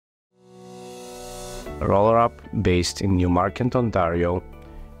ROLLerUP, based in Newmarket, Ontario,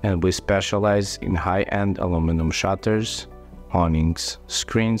 and we specialize in high-end aluminum shutters, awnings,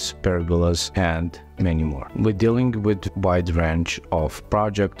 screens, pergolas, and many more. We're dealing with a wide range of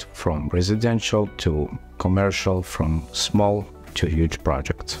projects, from residential to commercial, from small to huge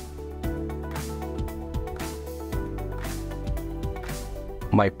projects.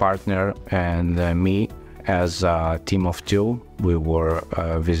 My partner and me, as a team of two, we were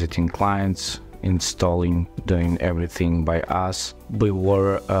visiting clients, installing, doing everything by us. We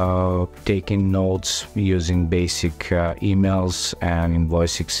were taking notes using basic emails and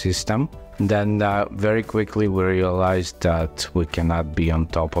invoicing system. Then very quickly we realized that we cannot be on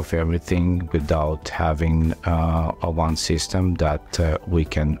top of everything without having a one system that we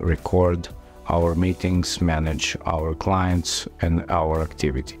can record our meetings, manage our clients and our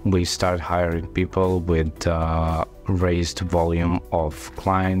activity. We start hiring people with raised volume of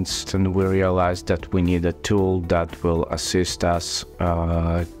clients, and we realized that we need a tool that will assist us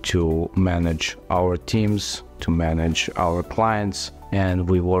to manage our teams, to manage our clients, and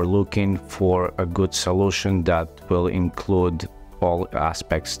we were looking for a good solution that will include all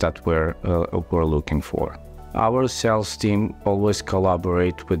aspects that we're looking for. Our sales team always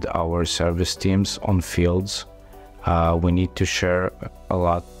collaborate with our service teams on fields. We need to share a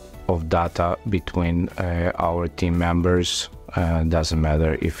lot of data between our team members. Doesn't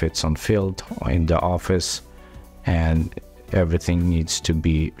matter if it's on field or in the office, and everything needs to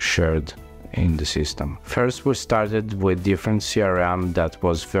be shared in the system. First, we started with different CRM that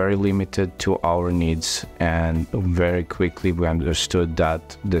was very limited to our needs, and very quickly we understood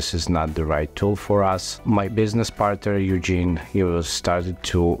that this is not the right tool for us. My business partner Eugene, he was started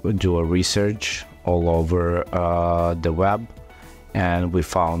to do a research all over the web, and we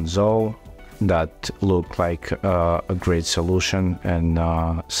found Zoho that looked like a great solution and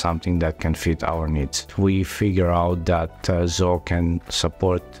something that can fit our needs. We figure out that Zoho can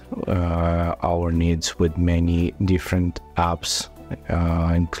support our needs with many different apps,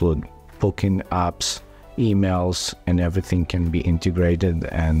 include booking apps, emails, and everything can be integrated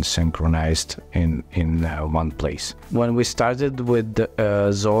and synchronized in one place. When we started with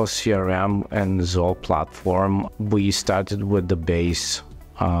Zoho CRM and Zoho platform, we started with the base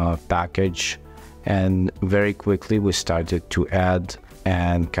package, and very quickly we started to add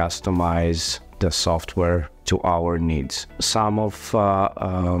and customize the software to our needs. Some of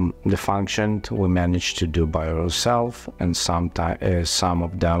the functions we managed to do by ourselves, and some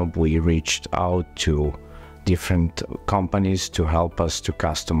of them we reached out to different companies to help us to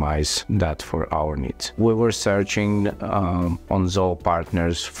customize that for our needs. We were searching on Zoho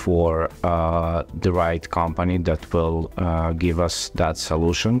partners for the right company that will give us that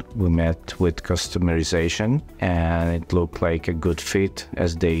solution. We met with Customerization, and it looked like a good fit,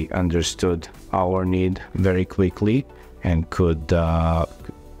 as they understood our need very quickly and could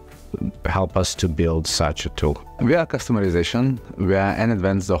help us to build such a tool. We are Customerization. We are an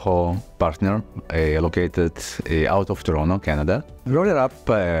advanced Zoho partner located out of Toronto, Canada.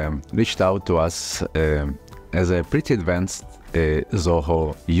 ROLLerUP reached out to us as a pretty advanced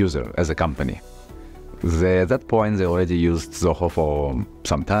Zoho user, as a company. At that point, they already used Zoho for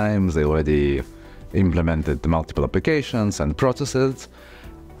some time. They already implemented multiple applications and processes,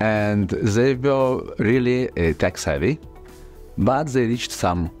 and they were really tech-savvy, but they reached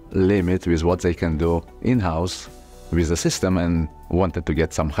some limit with what they can do in-house with the system and wanted to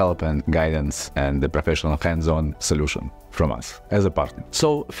get some help and guidance and the professional hands-on solution from us as a partner.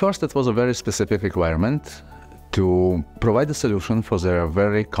 So first, it was a very specific requirement to provide a solution for their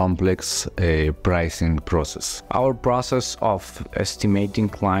very complex pricing process. Our process of estimating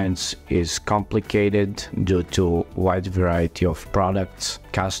clients is complicated due to wide variety of products,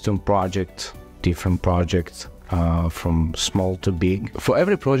 custom projects, different projects, from small to big. For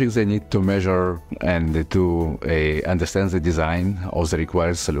every project, they need to measure and to understand the design of the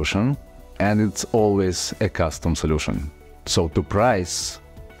required solution, and it's always a custom solution. So to price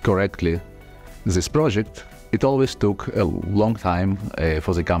correctly this project, it always took a long time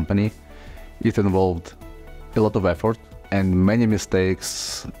for the company. It involved a lot of effort, and many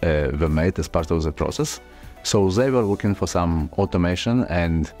mistakes were made as part of the process. So they were looking for some automation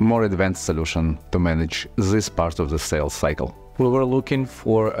and more advanced solution to manage this part of the sales cycle. We were looking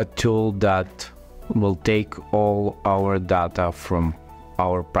for a tool that will take all our data from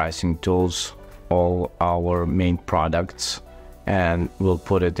our pricing tools, all our main products, and we'll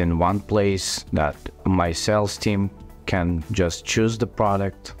put it in one place that my sales team can just choose the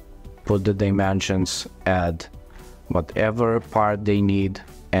product, put the dimensions, add whatever part they need,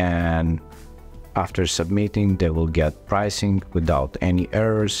 and after submitting, they will get pricing without any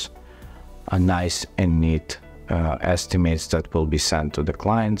errors. nice and neat estimates that will be sent to the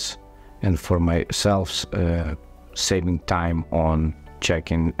clients, and for myself, saving time on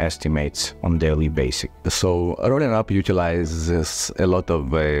checking estimates on daily basis. So ROLLerUP utilizes a lot of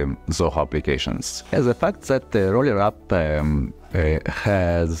Zoho applications. As the fact that ROLLerUP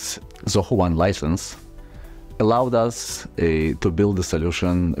has Zoho One license allowed us to build a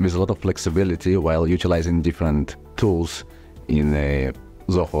solution with a lot of flexibility while utilizing different tools in a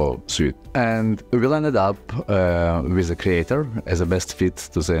Zoho suite. And we landed up with a creator as a best fit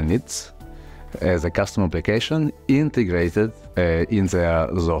to their needs, as a custom application integrated in their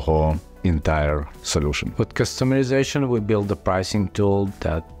Zoho entire solution. With Customerization, we build a pricing tool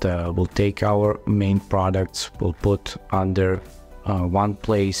that will take our main products, will put under one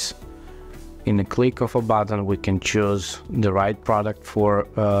place. In a click of a button, we can choose the right product for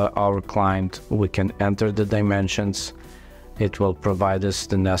our client. We can enter the dimensions. It will provide us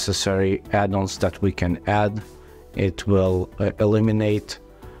the necessary add-ons that we can add. It will eliminate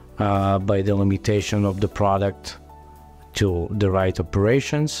by the limitation of the product to the right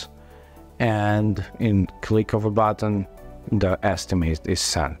operations, and in click of a button the estimate is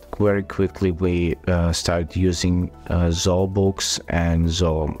sent. Very quickly we start using Zoho Books and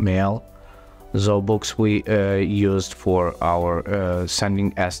Zoho Mail. Zoho Books we used for our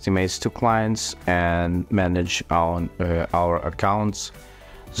sending estimates to clients and manage our accounts.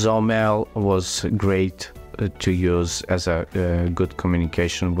 Zoho Mail was great to use as a good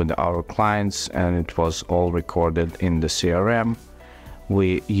communication with our clients, and it was all recorded in the CRM.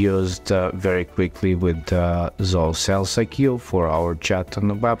 We used very quickly with Zoho Sales IQ for our chat on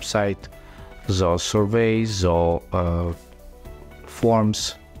the website, Zoho Surveys, Zoho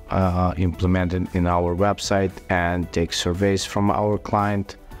Forms implemented in our website and take surveys from our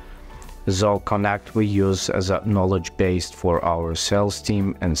client. Zoho Connect we use as a knowledge base for our sales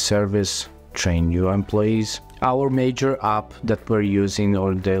team and service, train new employees. Our major app that we're using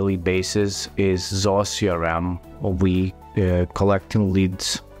on a daily basis is Zoho CRM. We collecting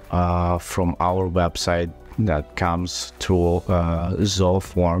leads from our website that comes through Zoho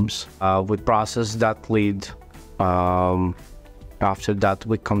Forms. We process that lead. After that,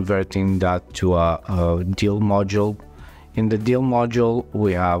 we converting that to a deal module. In the deal module,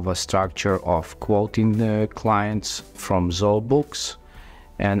 we have a structure of quoting the clients from Zoho Books.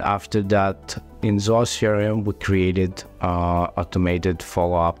 And after that, in Zoho CRM, we created an automated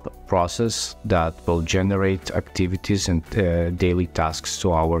follow-up process that will generate activities and daily tasks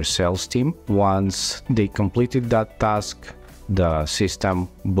to our sales team. Once they completed that task, the system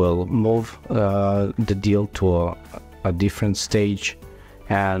will move the deal to a different stage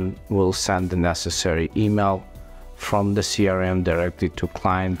and will send the necessary email from the CRM directly to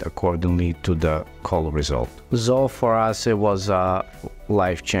client accordingly to the call result. Zoho for us, it was a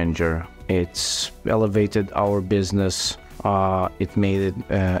life changer. It's elevated our business. It made it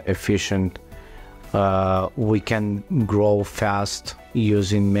efficient. We can grow fast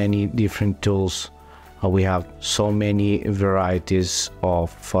using many different tools. We have so many varieties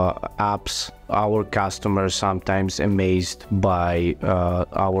of apps. Our customers sometimes amazed by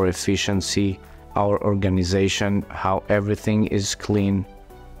our efficiency, our organization, how everything is clean,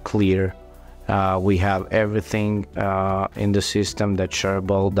 clear. We have everything in the system that's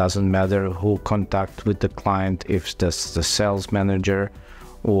shareable. Doesn't matter who contact with the client, if that's the sales manager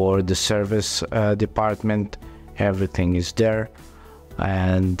or the service department, everything is there.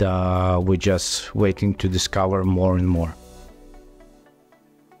 And we're just waiting to discover more and more.